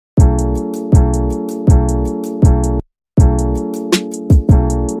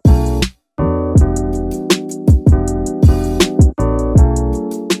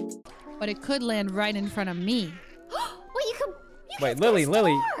could land right in front of me. Wait, you could Wait, get a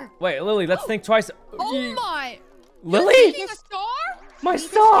Lily. star. Wait, Lily, let's think twice. Oh my! Lily? You're taking a star? My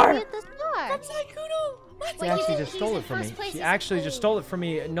star! Get the star. From Sykkuno. What? She actually just stole it from me. She actually just stole it from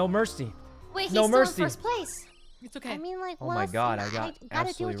me. No mercy. Wait, he's No still mercy. in first place. It's okay. I mean, like, Oh what my else God, do I you got gotta do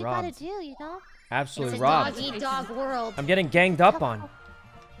absolutely what you robbed. gotta do, you know? Absolutely It's a robbed. dog-eat-dog world. I'm getting ganged up on.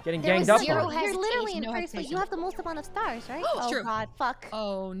 Getting There was ganged up zero on. You're literally in no first place. hesitation. You have the most amount of stars, right? Oh, true. God, fuck.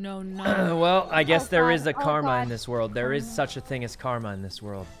 Oh no no. Well, I guess there God, is a oh karma God. in this world. There is such a thing as karma in this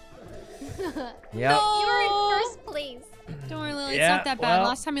world. Yep. You were in first place. Don't worry, Lily. It's Yeah, not that bad. well.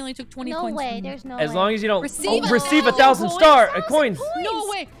 Last time you only took 20 No points. way. from me. There's no As way. long as you don't Receive receive 1,000 1,000 star coins. No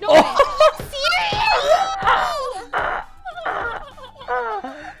way. No Oh. way.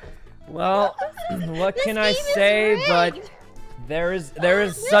 Well, what can I say? But there is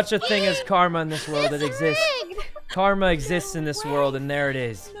such a thing as karma in this world. It exists. Karma exists in this world, and there it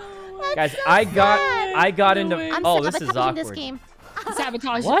is. Guys, I got into. I'm Oh, this is sabotaging awkward. this game.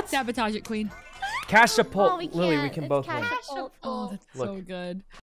 Sabotage What? it. Sabotage it, Queen. Catapult, Oh, we Lily. We can't. can It's both win. catapult. Oh, that's Look. so good.